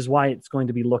health, which is why it's going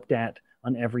to be looked at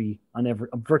on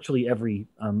virtually every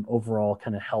overall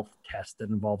kind of health test that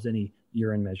involves any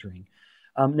urine measuring.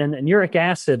 And uric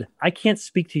acid, I can't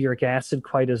speak to uric acid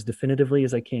quite as definitively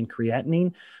as I can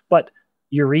creatinine, but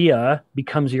urea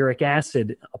becomes uric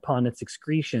acid upon its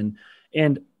excretion.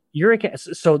 And uric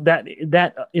acid, so that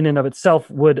in and of itself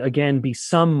would again be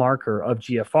some marker of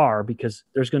GFR, because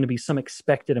there's going to be some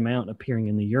expected amount appearing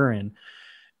in the urine.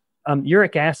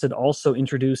 Uric acid also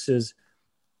introduces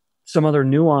some other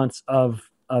nuance of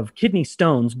kidney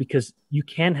stones, because you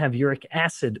can have uric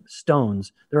acid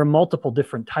stones. There are multiple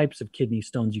different types of kidney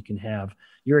stones you can have.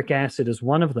 Uric acid is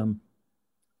one of them.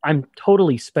 I'm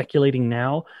totally speculating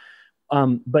now,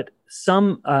 but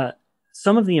some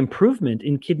of the improvement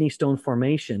in kidney stone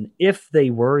formation, if they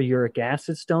were uric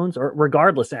acid stones, or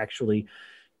regardless actually,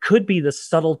 could be the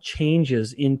subtle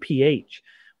changes in pH.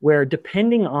 where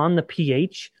depending on the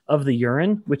pH of the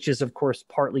urine, which is of course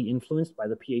partly influenced by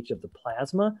the pH of the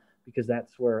plasma, because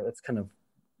that's kind of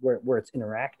where it's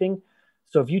interacting.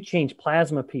 So if you change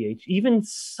plasma pH, even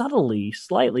subtly,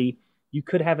 slightly, you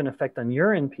could have an effect on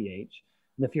urine pH.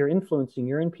 And if you're influencing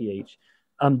urine pH,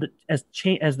 as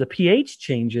the pH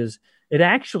changes, it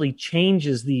actually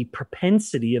changes the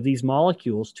propensity of these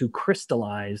molecules to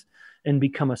crystallize and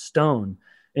become a stone.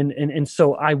 And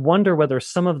so I wonder whether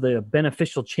some of the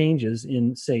beneficial changes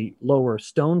in, say, lower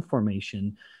stone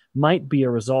formation might be a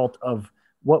result of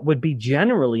what would be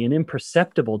generally an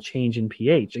imperceptible change in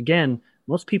pH. Again,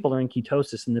 most people are in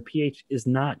ketosis and the pH is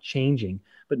not changing,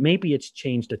 but maybe it's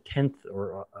changed a tenth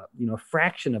or a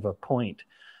fraction of a point,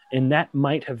 and that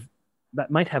might have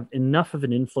enough of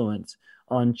an influence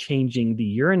on changing the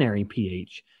urinary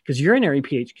pH, because urinary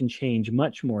pH can change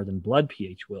much more than blood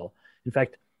pH will. In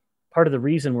fact, part of the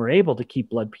reason we're able to keep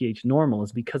blood pH normal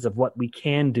is because of what we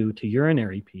can do to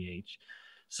urinary pH.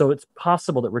 So it's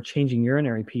possible that we're changing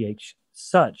urinary pH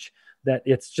such that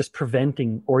it's just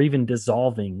preventing or even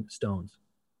dissolving stones.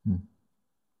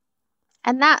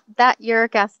 And that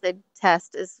uric acid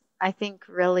test is, I think,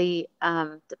 really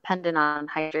dependent on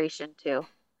hydration too.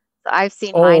 So I've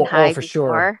seen mine high for before,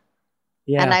 sure.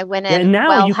 Yeah. and I went in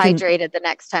hydrated the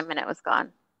next time and it was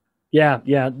gone. Yeah.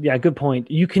 Good point.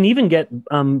 You can even get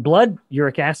blood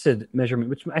uric acid measurement,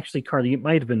 which actually, Carly, you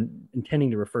might have been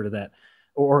intending to refer to that,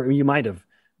 or you might have.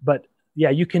 But yeah,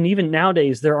 you can even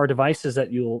nowadays, there are devices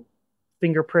that you'll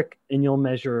finger prick and you'll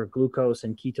measure glucose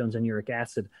and ketones and uric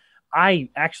acid. I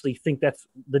actually think that's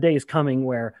the day is coming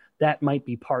where that might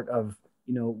be part of,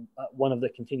 one of the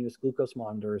continuous glucose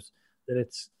monitors, that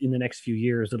it's in the next few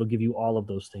years, it'll give you all of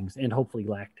those things, and hopefully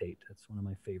lactate. That's one of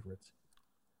my favorites.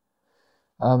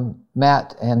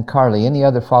 Matt and Carly, any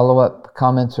other follow-up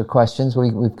comments or questions?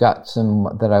 We've got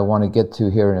some that I want to get to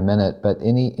here in a minute, but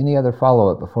any other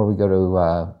follow-up before we go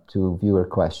to viewer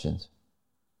questions?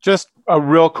 Just a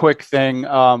real quick thing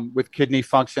with kidney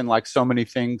function, like so many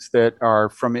things that are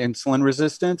from insulin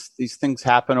resistance, these things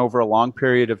happen over a long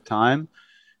period of time.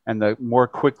 And the more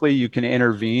quickly you can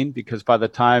intervene, because by the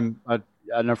time a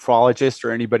nephrologist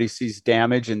or anybody sees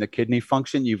damage in the kidney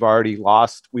function, we've already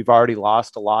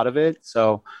lost a lot of it.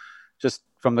 So just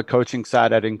from the coaching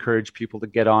side, I'd encourage people to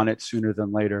get on it sooner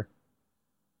than later.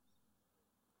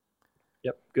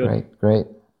 Yep, good. Great.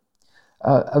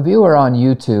 A viewer on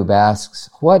YouTube asks,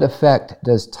 what effect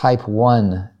does type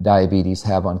 1 diabetes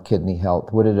have on kidney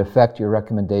health? Would it affect your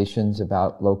recommendations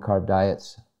about low-carb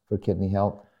diets for kidney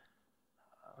health?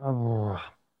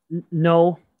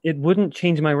 No, it wouldn't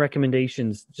change my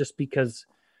recommendations, just because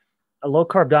a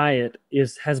low-carb diet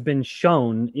has been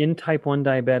shown in type 1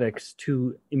 diabetics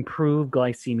to improve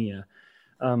glycemia.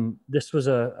 This was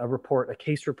a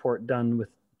case report done with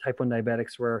type 1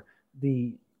 diabetics where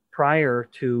prior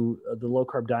to the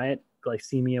low-carb diet,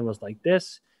 glycemia was like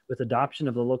this. With adoption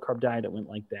of the low-carb diet, it went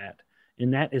like that.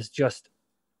 And that is just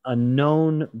a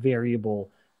known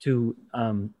variable to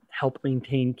help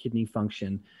maintain kidney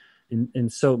function.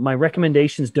 And so my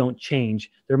recommendations don't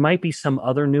change. There might be some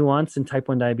other nuance in type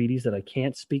 1 diabetes that I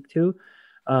can't speak to.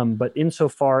 But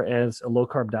insofar as a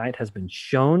low-carb diet has been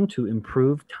shown to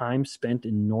improve time spent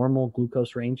in normal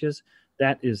glucose ranges,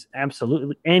 that is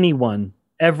absolutely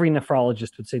every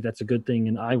nephrologist would say that's a good thing,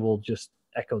 and I will just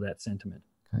echo that sentiment.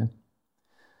 Okay.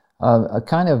 A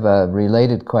kind of a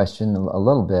related question, a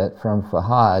little bit, from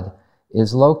Fahad.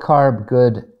 Is low carb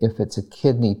good if it's a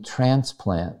kidney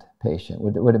transplant patient?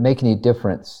 Would it make any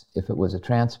difference if it was a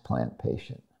transplant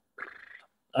patient?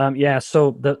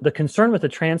 So the concern with the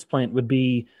transplant would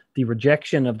be the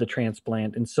rejection of the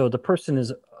transplant. And so the person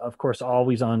is, of course,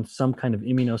 always on some kind of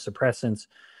immunosuppressants.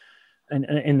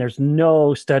 And there's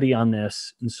no study on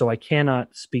this. And so I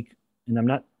cannot speak, and I'm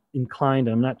not inclined,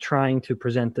 I'm not trying to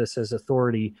present this as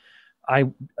authority.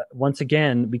 Once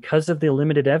again, because of the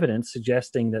limited evidence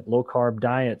suggesting that low carb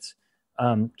diets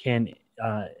can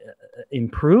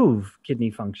improve kidney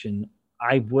function,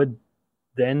 I would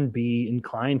then be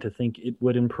inclined to think it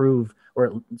would improve,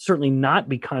 or certainly not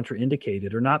be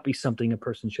contraindicated, or not be something a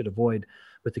person should avoid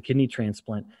with the kidney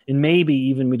transplant. And maybe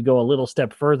even we'd go a little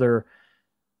step further.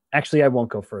 Actually, I won't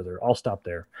go further. I'll stop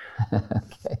there.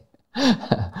 Okay.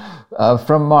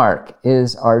 From Mark,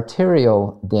 is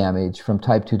arterial damage from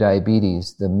type 2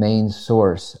 diabetes the main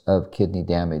source of kidney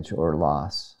damage or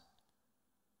loss?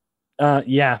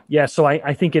 Yeah. So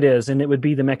I think it is. And it would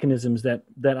be the mechanisms that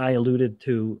I alluded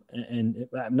to, and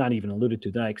not even alluded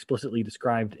to, that I explicitly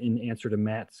described in answer to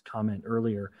Matt's comment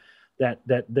earlier, that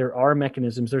there are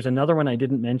mechanisms. There's another one I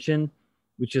didn't mention,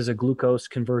 which is a glucose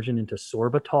conversion into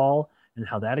sorbitol. and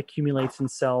how that accumulates in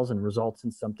cells and results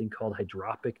in something called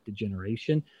hydropic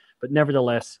degeneration. But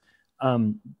nevertheless,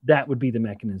 that would be the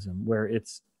mechanism where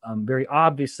it's very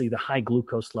obviously the high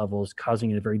glucose levels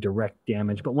causing a very direct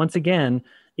damage. But once again,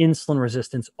 insulin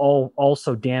resistance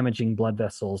also damaging blood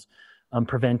vessels,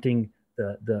 preventing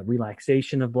the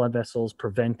relaxation of blood vessels,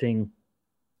 preventing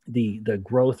the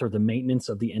growth or the maintenance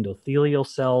of the endothelial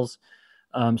cells.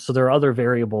 So there are other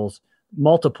variables,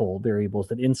 multiple variables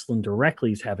that insulin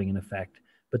directly is having an effect,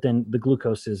 but then the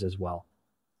glucose is as well.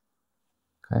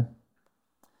 Okay.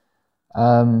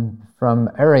 From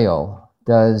Ariel,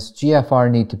 does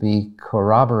GFR need to be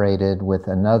corroborated with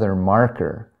another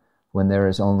marker when there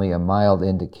is only a mild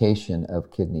indication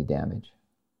of kidney damage?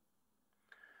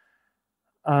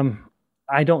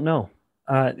 I don't know.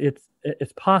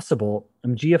 It's possible.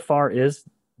 GFR is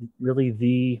really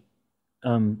the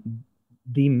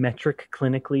metric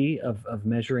clinically of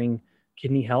measuring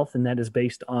kidney health, and that is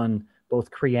based on both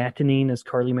creatinine, as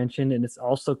Carly mentioned, and it's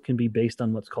also can be based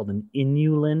on what's called an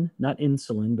inulin, not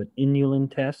insulin, but inulin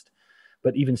test.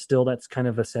 But even still, that's kind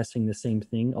of assessing the same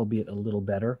thing, albeit a little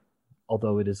better,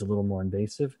 although it is a little more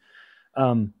invasive.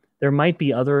 There might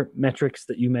be other metrics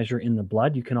that you measure in the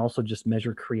blood. You can also just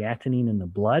measure creatinine in the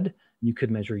blood. You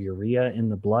could measure urea in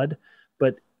the blood.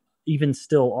 But even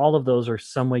still, all of those are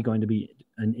some way going to be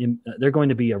they're going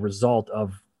to be a result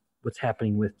of what's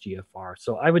happening with GFR.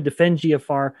 So I would defend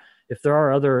GFR. If there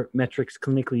are other metrics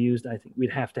clinically used, I think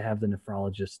we'd have to have the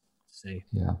nephrologist say.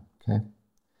 Yeah, okay.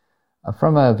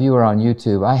 From a viewer on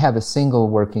YouTube, I have a single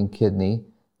working kidney.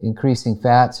 Increasing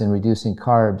fats and reducing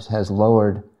carbs has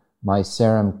lowered my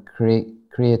serum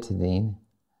creatinine.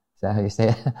 Is that how you say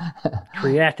it?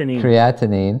 Creatinine.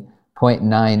 Creatinine,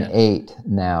 0.98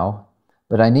 now.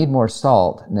 But I need more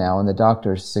salt now, and the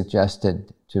doctor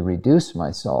suggested to reduce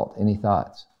my salt. Any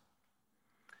thoughts?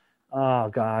 Oh,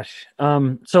 gosh.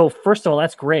 So first of all,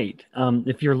 that's great.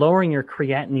 If you're lowering your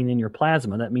creatinine in your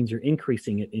plasma, that means you're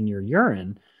increasing it in your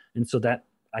urine. And so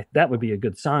that would be a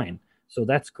good sign. So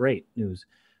that's great news.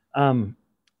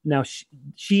 Now,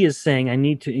 she is saying, I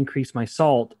need to increase my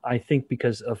salt, I think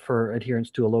because of her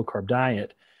adherence to a low-carb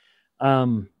diet.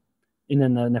 And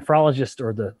then the nephrologist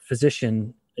or the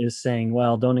physician is saying,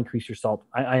 well, don't increase your salt.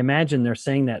 I imagine they're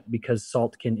saying that because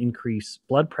salt can increase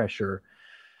blood pressure.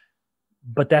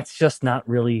 But that's just not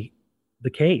really the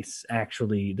case,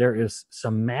 actually. There is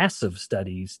some massive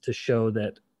studies to show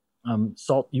that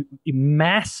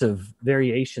massive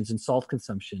variations in salt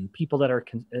consumption. People that are,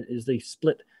 as they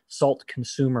split salt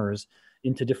consumers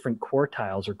into different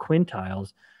quartiles or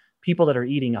quintiles, people that are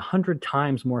eating 100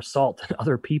 times more salt than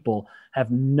other people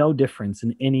have no difference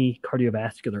in any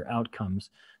cardiovascular outcomes.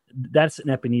 That's an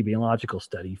epidemiological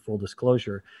study, full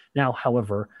disclosure. Now,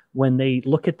 however, when they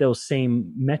look at those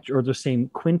same the same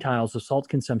quintiles of salt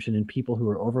consumption in people who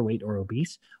are overweight or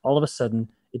obese, all of a sudden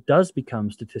it does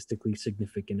become statistically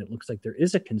significant. It looks like there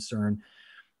is a concern.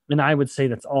 And I would say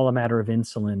that's all a matter of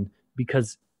insulin,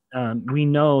 because we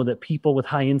know that people with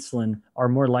high insulin are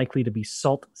more likely to be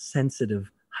salt-sensitive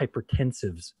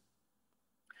hypertensives.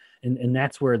 And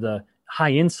that's where the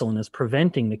high insulin is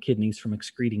preventing the kidneys from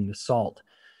excreting the salt.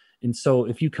 And so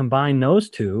if you combine those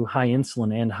two, high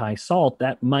insulin and high salt,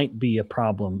 that might be a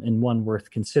problem and one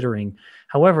worth considering.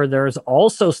 However, there's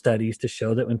also studies to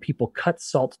show that when people cut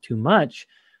salt too much,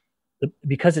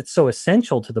 because it's so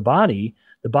essential to the body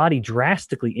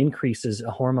drastically increases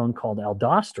a hormone called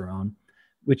aldosterone,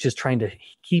 which is trying to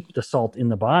keep the salt in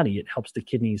the body. It helps the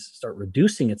kidneys start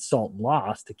reducing its salt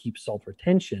loss to keep salt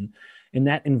retention. And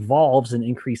that involves an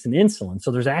increase in insulin. So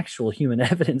there's actual human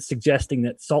evidence suggesting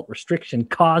that salt restriction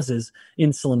causes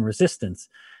insulin resistance,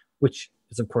 which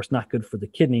is, of course, not good for the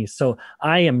kidneys. So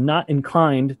I am not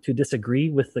inclined to disagree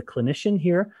with the clinician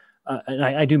here. And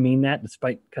I do mean that,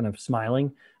 despite kind of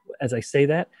smiling as I say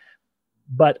that.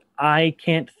 But I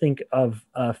can't think of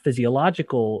a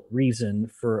physiological reason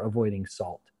for avoiding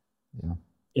salt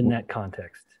in that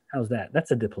context. How's that?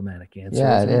 That's a diplomatic answer.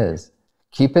 Yeah, it is.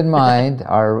 Keep in mind,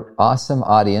 our awesome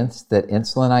audience, that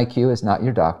Insulin IQ is not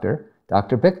your doctor.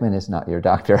 Dr. Bickman is not your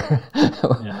doctor.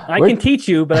 Yeah. I can teach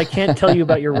you, but I can't tell you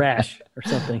about your rash or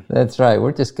something. That's right.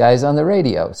 We're just guys on the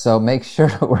radio. So make sure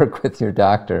to work with your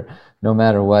doctor, no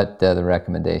matter what the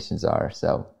recommendations are.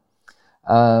 So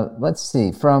let's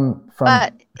see.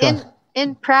 But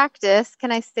in practice,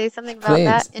 can I say something about Please.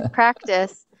 that? In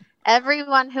practice,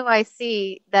 everyone who I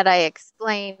see that I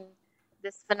explain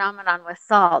this phenomenon with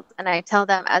salt, and I tell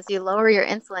them, as you lower your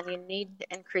insulin, you need to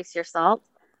increase your salt.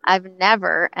 I've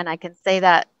never, and I can say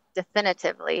that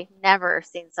definitively, never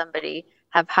seen somebody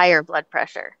have higher blood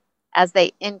pressure as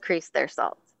they increase their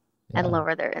salt and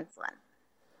lower their insulin.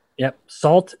 Yep.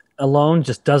 Salt alone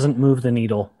just doesn't move the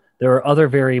needle. There are other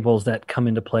variables that come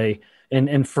into play.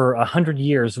 And for 100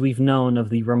 years, we've known of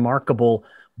the remarkable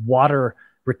water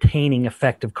retaining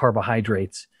effect of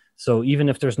carbohydrates. So even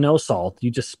if there's no salt,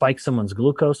 you just spike someone's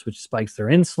glucose, which spikes their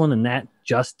insulin, and that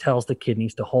just tells the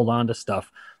kidneys to hold on to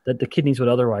stuff that the kidneys would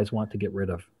otherwise want to get rid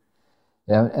of.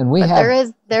 Yeah, and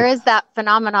there is that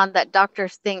phenomenon that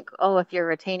doctors think, oh, if you're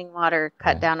retaining water,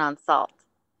 cut down on salt.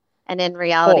 And in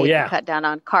reality, if you cut down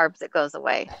on carbs, it goes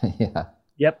away. Yeah.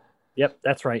 Yep,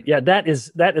 that's right. Yeah, that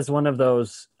is one of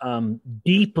those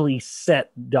deeply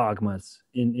set dogmas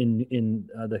in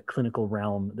the clinical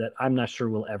realm that I'm not sure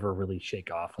we'll ever really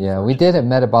shake off. Yeah, we did a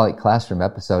metabolic classroom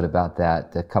episode about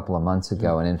that a couple of months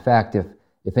ago, and in fact,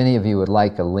 if any of you would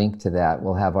like a link to that,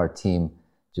 we'll have our team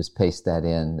just paste that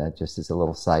in. Just as a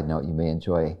little side note, you may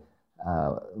enjoy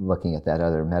looking at that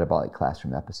other metabolic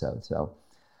classroom episode. So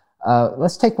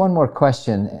let's take one more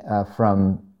question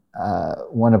from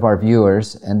one of our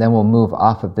viewers, and then we'll move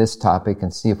off of this topic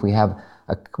and see if we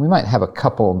might have a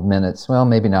couple minutes. Well,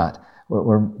 maybe not.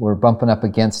 We're bumping up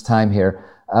against time here.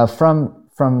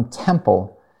 From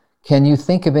Temple, can you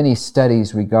think of any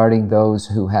studies regarding those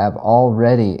who have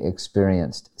already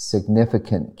experienced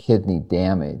significant kidney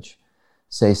damage?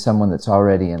 Say someone that's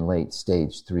already in late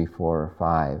stage 3, 4, or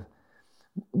 5.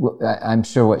 I'm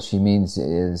sure what she means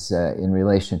is in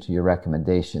relation to your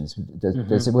recommendations.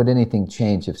 Would anything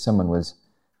change if someone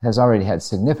has already had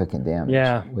significant damage?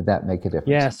 Yeah. Would that make a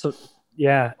difference?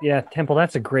 Temple,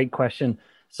 that's a great question.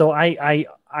 So I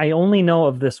only know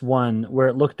of this one where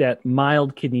it looked at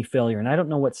mild kidney failure, and I don't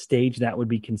know what stage that would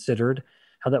be considered,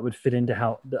 how that would fit into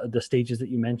how the stages that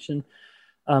you mentioned.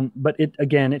 But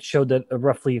it showed that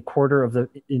roughly a quarter of the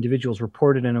individuals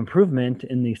reported an improvement,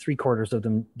 and the 3/4 of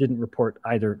them didn't report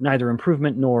neither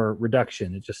improvement nor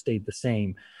reduction. It just stayed the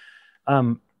same.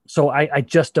 So I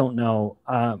just don't know.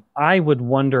 I would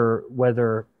wonder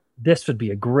whether this would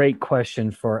be a great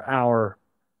question for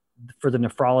the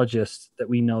nephrologist that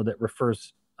we know that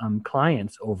refers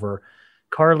clients over.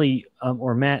 Carly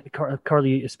or Matt,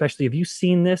 Carly especially, have you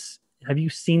seen this? Have you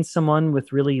seen someone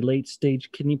with really late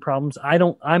stage kidney problems?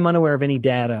 I'm unaware of any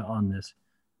data on this.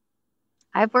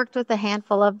 I've worked with a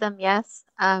handful of them, yes.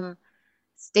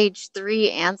 Stage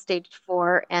 3 and stage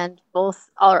 4, and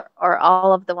both or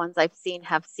all of the ones I've seen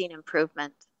have seen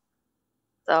improvement.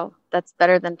 So that's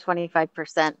better than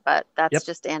 25%, but that's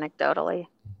just anecdotally.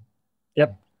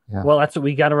 Yep. Yeah. Well, that's what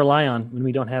we got to rely on when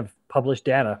we don't have published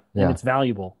data, and it's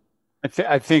valuable.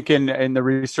 I think in the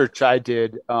research I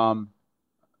did,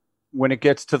 when it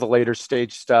gets to the later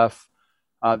stage stuff,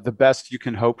 the best you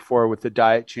can hope for with the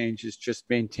diet change is just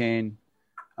maintain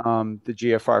the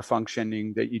GFR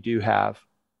functioning that you do have.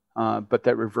 But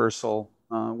that reversal,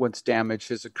 once damage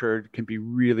has occurred, can be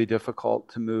really difficult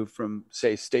to move from,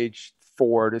 say, stage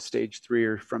 4 to stage 3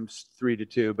 or from 3 to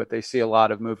 2. But they see a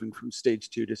lot of moving from stage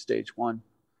 2 to stage 1.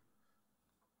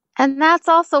 And that's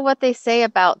also what they say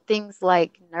about things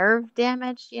like nerve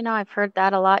damage. I've heard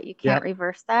that a lot. You can't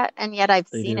reverse that. And yet I've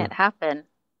seen it happen.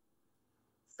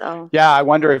 So yeah, I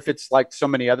wonder if it's like so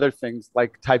many other things,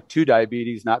 like type 2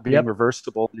 diabetes not being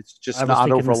reversible. It's just not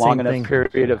over a long enough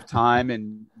period of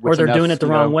time. Or they're doing it the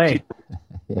wrong way.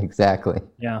 Exactly.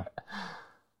 Yeah.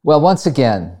 Well, once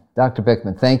again, Dr.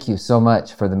 Bickman, thank you so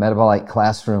much for the Metabolic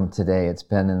Classroom today. It's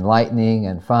been enlightening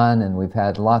and fun, and we've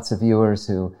had lots of viewers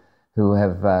who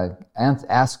have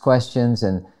asked questions.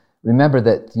 And remember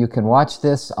that you can watch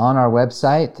this on our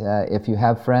website. If you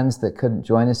have friends that couldn't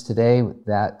join us today,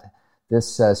 that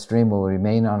this stream will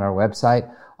remain on our website.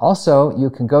 Also, you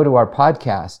can go to our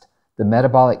podcast, the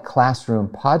Metabolic Classroom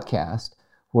podcast,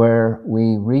 where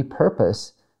we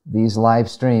repurpose these live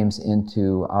streams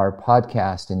into our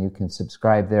podcast, and you can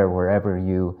subscribe there wherever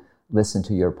you listen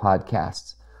to your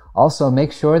podcasts. Also,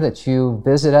 make sure that you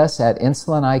visit us at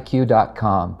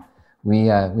insuliniq.com. We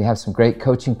have some great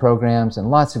coaching programs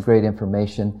and lots of great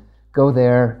information. Go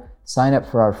there, sign up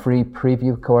for our free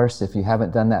preview course if you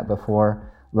haven't done that before.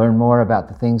 Learn more about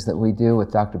the things that we do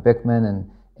with Dr. Bickman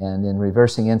and in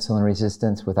reversing insulin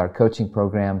resistance with our coaching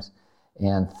programs.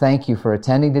 And thank you for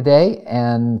attending today.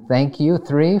 And thank you,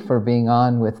 3, for being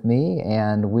on with me.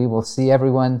 And we will see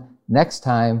everyone next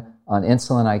time on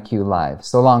Insulin IQ Live.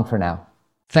 So long for now.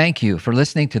 Thank you for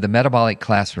listening to the Metabolic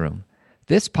Classroom.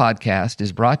 This podcast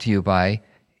is brought to you by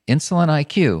Insulin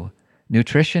IQ,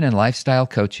 nutrition and lifestyle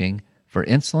coaching for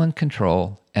insulin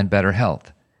control and better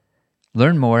health.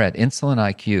 Learn more at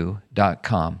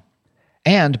insuliniq.com.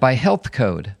 And by Health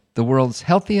Code, the world's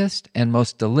healthiest and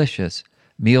most delicious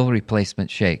meal replacement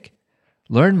shake.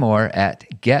 Learn more at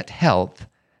GetHealth,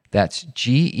 that's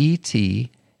GetHLTH.com.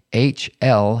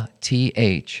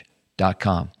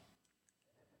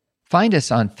 Find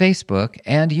us on Facebook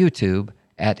and YouTube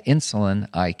at Insulin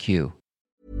IQ.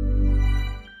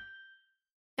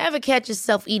 Ever catch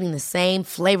yourself eating the same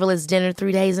flavorless dinner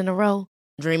 3 days in a row?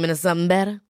 Dreaming of something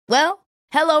better? Well,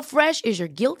 HelloFresh is your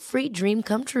guilt-free dream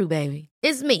come true, baby.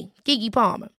 It's me, Keke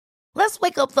Palmer. Let's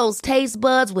wake up those taste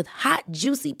buds with hot,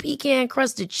 juicy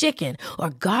pecan-crusted chicken or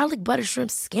garlic butter shrimp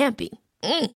scampi.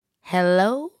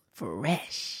 Hello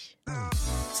Fresh.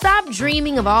 Stop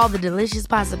dreaming of all the delicious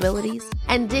possibilities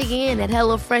and dig in at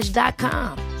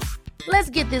HelloFresh.com. Let's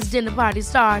get this dinner party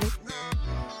started.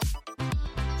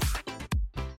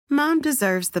 Mom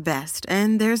deserves the best,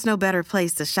 and there's no better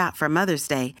place to shop for Mother's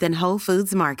Day than Whole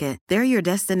Foods Market. They're your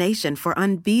destination for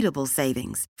unbeatable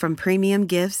savings, from premium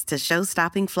gifts to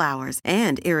show-stopping flowers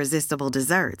and irresistible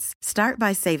desserts. Start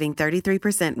by saving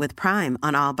 33% with Prime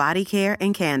on all body care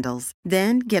and candles.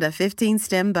 Then get a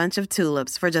 15-stem bunch of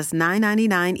tulips for just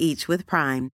 $9.99 each with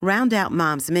Prime. Round out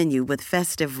Mom's menu with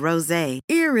festive rosé,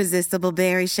 irresistible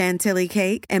berry chantilly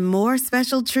cake, and more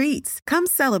special treats. Come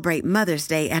celebrate Mother's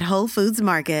Day at Whole Foods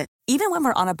Market. Even when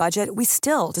we're on a budget, we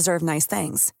still deserve nice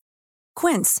things.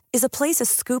 Quince is a place to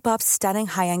scoop up stunning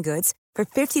high-end goods for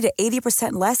 50 to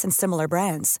 80% less than similar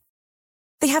brands.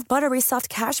 They have buttery soft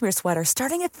cashmere sweaters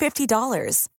starting at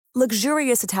 $50,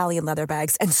 luxurious Italian leather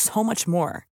bags, and so much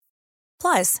more.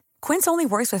 Plus, Quince only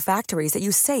works with factories that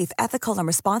use safe, ethical, and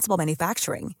responsible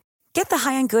manufacturing. Get the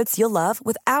high-end goods you'll love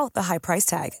without the high price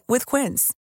tag with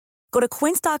Quince. Go to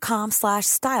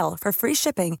quince.com/style for free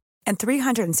shipping and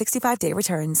 365-day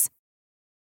returns.